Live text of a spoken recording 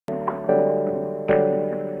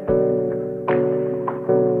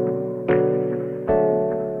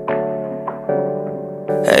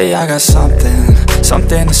Hey, I got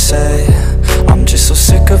something to say. I'm just so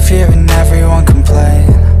sick of hearing everyone complain.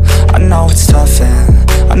 I know it's tough and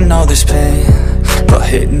I know there's pain, but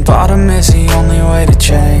hitting bottom is the only way to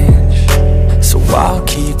change. So I'll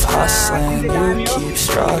keep hustling, you keep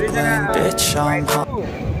struggling, bitch, I'm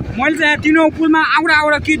मैले चाहिँ तिनो पुलमा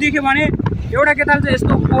आउडा के देखेँ भने एउटा केटाले चाहिँ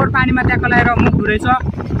यस्तो फोहोर पानीमा ट्याक्क लगाएर मुख धुरहेछ।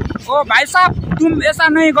 ओ भाइ साहब तुम ऐसा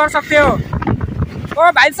नहीं कर सकते हो।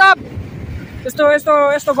 ओ भाइ साहब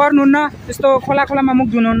यस्तो गर्नुहुन्न, यस्तो खोलामा मुख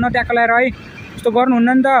धुनुहुन्न ट्याक्क लगाएर है, यस्तो गर्नुहुन्न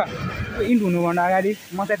नि त। इन हुनुभन्दा अगाडि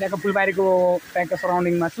म चाहिँ त्यहाँको फुलबारीको ट्याक्क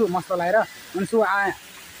सराउन्डिङमा छु मस्त लगाएर। अनि सो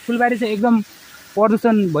फुलबारी चाहिँ एकदम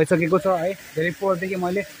प्रदूषण भइसकेको छ है, धेरै पोहोर देखेँ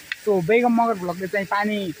मैले। सो बेगम मगर भ्लगले चाहिँ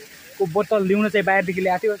पानीको बोतल ल्याउन चाहिँ बाहिरदेखि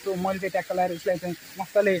ल्याएको थियो। सो मैले चाहिँ ट्याक्क लगाएर उसलाई चाहिँ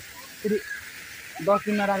मस्तले फेरि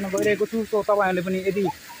डस्टबिनमा राख्न गइरहेको छु। सो तपाईँहरूले पनि यदि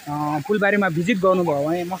फुलबारीमा भिजिट गर्नुभयो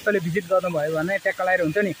भने, मस्तले भिजिट गर्नुभयो भने ट्याक्क लगाएर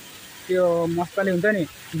हुन्छ नि, त्यो मस्तले हुन्छ नि,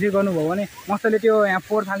 भिजिट गर्नुभयो भने मस्तले त्यो यहाँ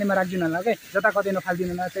फोहोर थालीमा राखिदिनु होला के, जता कतै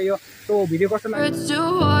नफालिदिनु होला। चाहिँ यो सो भिडियो कस्तो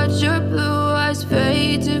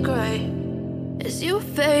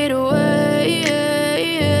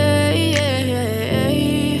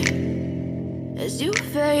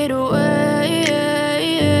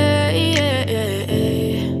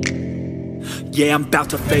Yeah, I'm about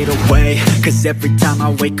to fade away, cause every time I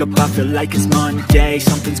wake up I feel like it's Monday.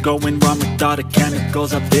 Something's going wrong with all the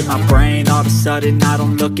chemicals up in my brain. All of a sudden I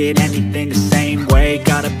don't look at anything the same way.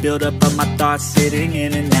 Gotta build up of my thoughts sitting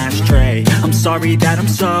in an ashtray. I'm sorry that I'm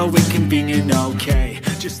so inconvenient, okay.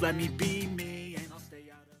 Just let me be me and I'll stay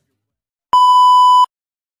out of.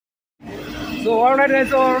 So alright,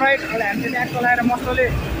 अहिले हामी चाहिँ ट्याक्क लगाएर मस्तले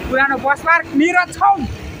पुरानो bus park Niraj छौँ।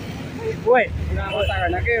 ओए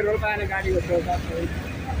होइन के रोल्पाने गाडीको छेउमा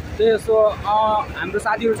त्यही। सो हाम्रो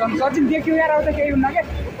साथीहरू छन्, सचिन देख्यो यार अब त केही हुन्न के।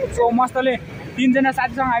 सो मस्तले तीनजना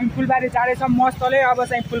साथीसँग हामी फुलबारी जाँदैछौँ मस्तले। अब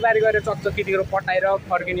चाहिँ फुलबारी गएर चकचकीतिर पटाएर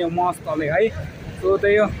फर्किने हो मस्तले है। सो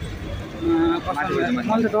त्यही हो,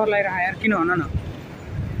 मलाई त डर लागिरहेको यार, किन भन न।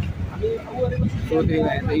 सो त्यही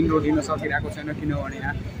भएर त इन्डोर दिन सकिरहेको छैन, किनभने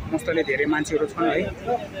यहाँ मस्तले धेरै मान्छेहरू छन् है।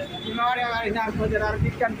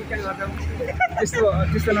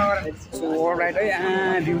 त्यस्तो नगर। सो अलराइट है,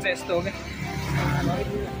 भ्यू चाहिँ यस्तो हो क्या।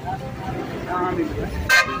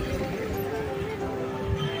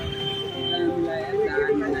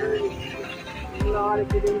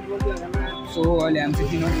 सो अहिले हामी चाहिँ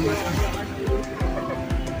किन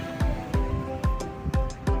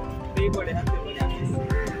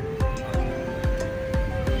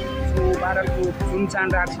बारलको सुनसान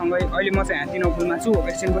रातसँगै अहिले म चाहिँ यहाँ तिनो पुलमा छु।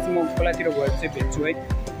 एकछिनपछि म खोलातिर गएर चाहिँ भेट्छु है।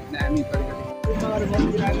 हामी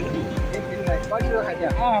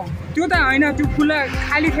त्यो त होइन, त्यो खुला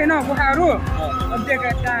खाली थिएन गुफाहरू,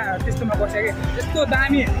 त्यहाँ त्यस्तोमा बसेँ कि। यस्तो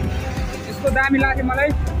दामी लाग्यो मलाई।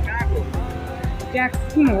 कहाँको त्यहाँ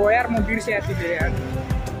कुन हो यार, म बिर्सेँ थिएँ यार।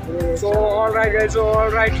 So all right guys, so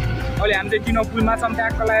all right अहिले हामी चाहिँ तिनो पुलमा छौँ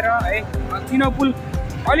ट्याक्क लगाएर है। तिनो पुल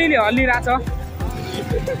अलिअलि हल्लिरहेछ,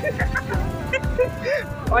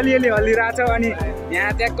 अलिअलि हल्लिरहेछ। अनि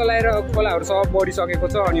यहाँ ट्याक्क लगाएर खोलाहरू सब बढिसकेको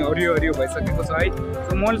छ अनि हरियो भइसकेको छ है।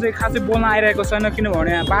 सो मैले चाहिँ खासै बोल्न आइरहेको छैन,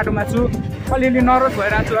 किनभने यहाँ बाटोमा छु, अलिअलि नर्भस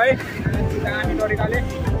भइरहेको छु है दामी तरिकाले।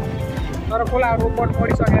 तर खोलाहरू बढिसकेको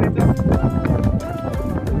रहेछ।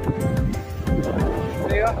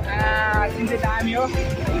 त्यही हो, सिन चाहिँ दामी हो।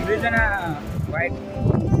 दुईजना भाइ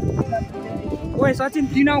ओए सचिन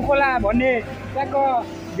तिनौ खोला भन्ने ट्याक्क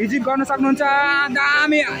भिजिट गर्न सक्नुहुन्छ।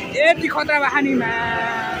 दामी यति खतरा बाखानीमा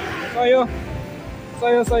सयो। सो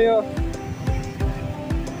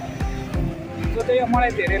त्यही हो, मलाई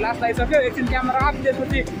धेरै लास लागिसक्यो। एकछिन क्यामेरा अफ,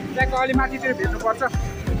 त्यसपछि ट्याक्क अलि माथितिर भेट्नुपर्छ।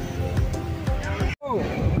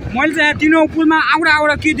 मैले चाहिँ तिनो पुलमा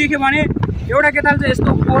आउडा के देखेँ भने एउटा केटाले चाहिँ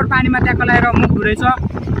यस्तो फोहोर पानीमा ट्याक्क लगाएर मुख धुरहेछ।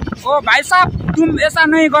 ओ भाइ साहब तुम ऐसा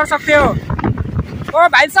नहीं कर सकते हो। ओ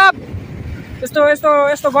भाइ साहब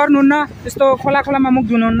यस्तो गर्नुहुन्न, यस्तो खोलामा मुख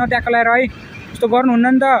धुनुहुन्न ट्याक्क लगाएर है, यस्तो गर्नुहुन्न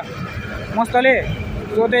नि त मस्तले।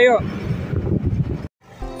 सो त्यही हो।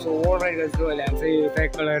 सो अलराइट गाइस, अहिले हामी चाहिँ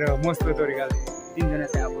ट्याक्क लगाएर मस्त तरिकाले तीनजना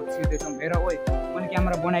चाहिँ अब छिर्दैछौँ। हेर ओए, मैले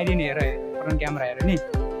क्यामेरा बनाइदिने हेर, फ्रन्ट क्यामेरा हेर नि,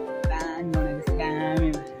 दामी बनाइदिएछ दामी।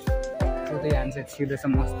 सो त्यही हामी चाहिँ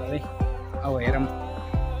छिर्दैछौँ मस्तले। अब हेरौँ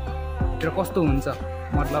भित्र कस्तो हुन्छ,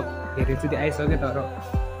 मतलब धेरैचोटि आइसक्यो तर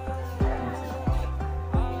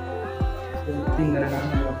तीनजना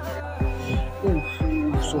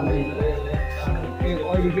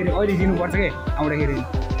अहिले दिनुपर्छ कि आउँदाखेरि।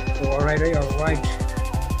 सो अलराइट है, अलराइट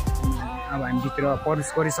अब हामी भित्र प्रवेश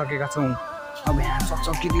गरिसकेका छौँ। अब यहाँ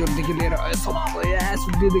चकचकीदेखि लिएर सबै यहाँ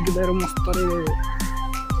सुब्बीदेखि लिएर मस्तले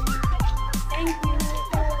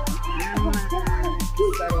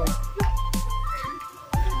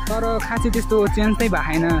तर खासै त्यस्तो चेन्ज चाहिँ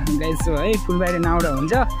भएन गाइस है। फुलबारी नाउडा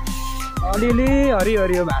हुन्छ अलिअलि हरियो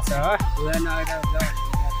भएको छ।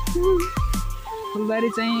 फुलबारी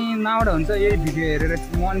चाहिँ नाउडा हुन्छ यही भिडियो हेरेर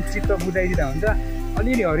मन चित्त बुझाइदिँदा हुन्छ।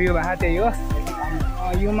 अलिअलि हरियो भएको त्यही हो।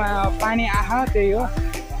 योमा पानी आहा त्यही हो।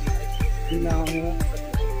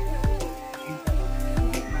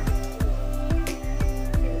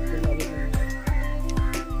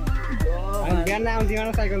 बिहान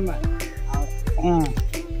आउँथ्यो साइकलमा।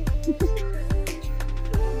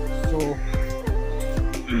 सो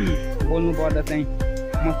बोल्नु पर्दा चाहिँ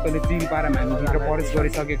मस्तले चिल पारामा हामी भित्र प्रवेश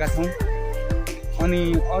गरिसकेका छौँ। अनि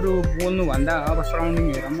अरू बोल्नुभन्दा अब सराउन्डिङ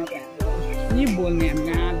हेरौँ न के बोल्ने हामी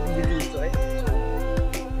कहाँ बुझ्छु है।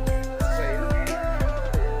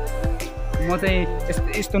 म चाहिँ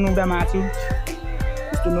यस्तो नुब्रामा आएको छु,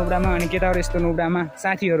 यस्तो नुब्रामा। अनि केटाहरू यस्तो नुब्रामा,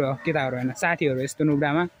 साथीहरू हो केटाहरू होइन साथीहरू यस्तो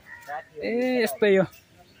नुब्रामा। यस्तै हो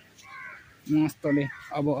मस्तले।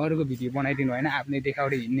 अब अरूको भिडियो बनाइदिनु होइन, आफ्नै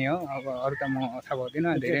देखाउँदै हिँड्ने हो। अब अरू त म थाहा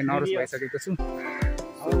पाउँदिनँ, धेरै नर्भस भइसकेको छु।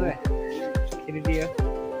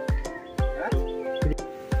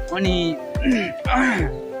 अनि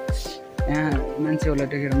यहाँ मान्छेहरूलाई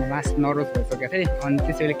देखेर म लास्ट नर्भस भइसकेको थिएँ। अनि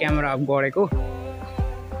त्यसैले क्यामेरा अफ गरेको।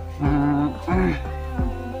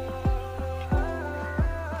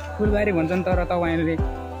 फुलबारी भन्छन् तर तपाईँले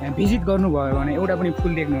यहाँ भिजिट गर्नुभयो भने एउटा पनि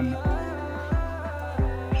फुल देख्नुहुन्न।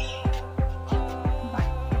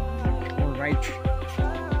 राइट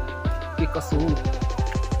के कसो हो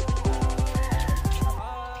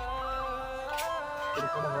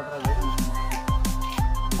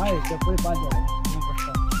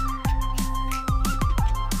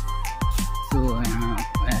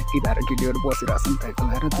केटाहरू केटीहरू बसिरहेको छन् टाइपको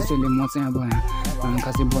लगाएर। त्यसैले म चाहिँ अब यहाँ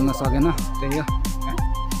खासै बोल्न सकेन त्यही हो।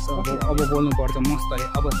 अब बोल्नुपर्छ मस्तले।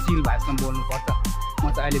 अब चिल भाषामा बोल्नुपर्छ। म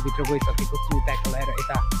चाहिँ अहिले भित्र गइसकेको छु ट्याक्क लगाएर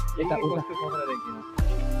यता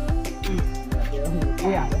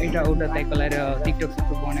उता ट्याक्क लगाएर टिकटक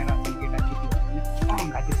सिकटक बनाएर केटा केटीहरू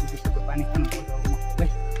घाँटी सुटो पानी खानुपर्छ मस्तले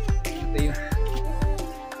त्यही हो।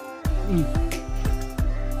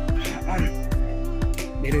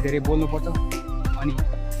 धेरै बोल्नुपर्छ। अनि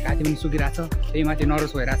घाँटी पनि सुकिरहेको छ, त्यही माथि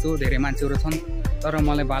नर्भस भइरहेको छु। धेरै मान्छेहरू छन् तर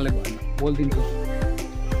मलाई बाले भएन, बोलिदिन्छु।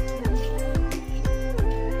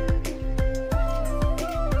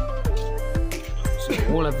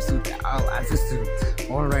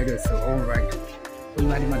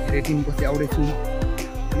 फुलबारीमा धेरै दिनपछि आउँदैछु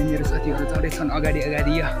अनि मेरो साथीहरू चढेछन् अगाडि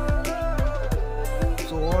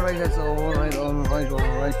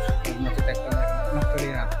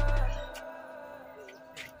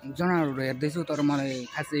जनावरहरू हेर्दैछु तर मलाई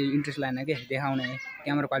खासै इन्ट्रेस्ट लागेन के देखाउने।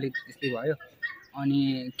 क्यामेरा क्वालिटी त्यस्तै भयो अनि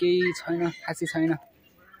केही छैन, खासै छैन,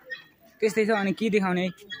 त्यस्तै छ। अनि के देखाउने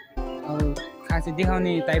अब खासै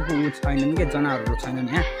देखाउने टाइपको छैनन् क्या, जनावरहरू छैनन्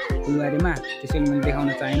यहाँ फुलबारीमा। त्यसैले मैले देखाउन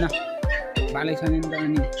चाहेन, बालै छैन नि त।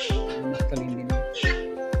 अनि मस्त लिँदैन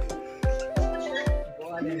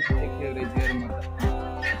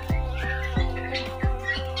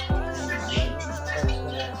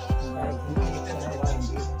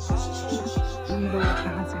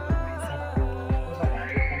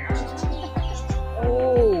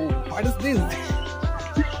What is this?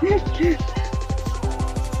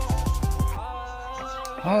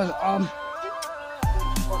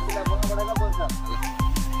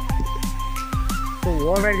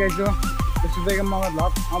 Alright guys, so this is my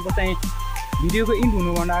vlog. अब चाहिँ भिडियोको इन्ड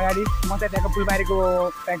हुनुभन्दा अगाडि म चाहिँ त्यहाँको फुलबारीको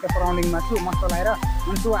सराउन्डिङमा छु मस्त लगाएर।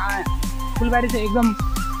 अनि सो फुलबारी चाहिँ एकदम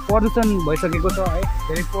प्रदूषण भइसकेको छ है,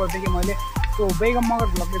 धेरै पोहोरदेखि मैले। सो बेगम मगर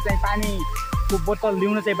भ्लगले चाहिँ पानीको बोतल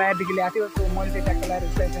ल्याउन चाहिँ बाहिरदेखि ल्याएको थियो। सो मैले चाहिँ ट्याक्क लगाएर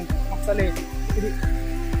यसलाई चाहिँ मस्तले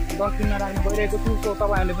डस्टबिनमा राख्नु गइरहेको छु। सो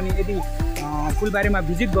तपाईँहरूले पनि यदि फुलबारीमा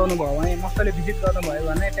भिजिट गर्नुभयो भने, मस्तले भिजिट गर्नुभयो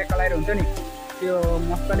भने ट्याक्क लगाएर हुन्छ नि त्यो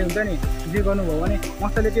मस्तले हुन्छ नि, भिजिट गर्नुभयो भने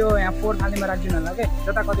मस्तले त्यो यहाँ फोहोर फाल्नेमा राखिदिनु होला क्या,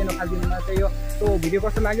 जता कतै नफालिदिनु होला। त्यही हो। सो भिडियो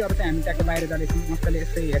कस्तो लाग्यो अब चाहिँ हामी ट्याक्क बाहिर जाँदैछौँ मस्तले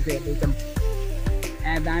यस्तै हेर्दै एकदम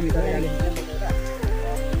दामी तरिकाले।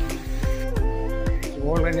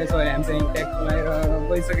 हामी चाहिँ ट्याक्क लगाएर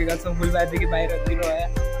गइसकेका छौँ फुलबारीदेखि बाहिरतिर।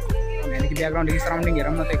 यहाँदेखि ब्याकग्राउन्डदेखि सराउन्डिङ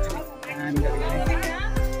हेरौँ न त एकचोटि।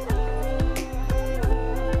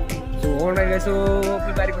 सो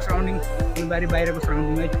फुलबारीको सराउन्डिङ, फुलबारी बाहिरको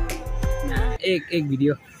सराउन्डिङ है एक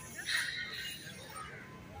भिडियो।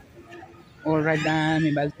 अलराइट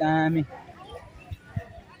दामी बाल दामी।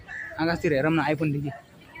 आकाशतिर हेरौँ न आइफोनदेखि।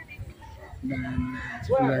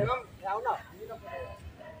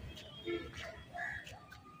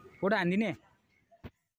 फोटो हानिदिने।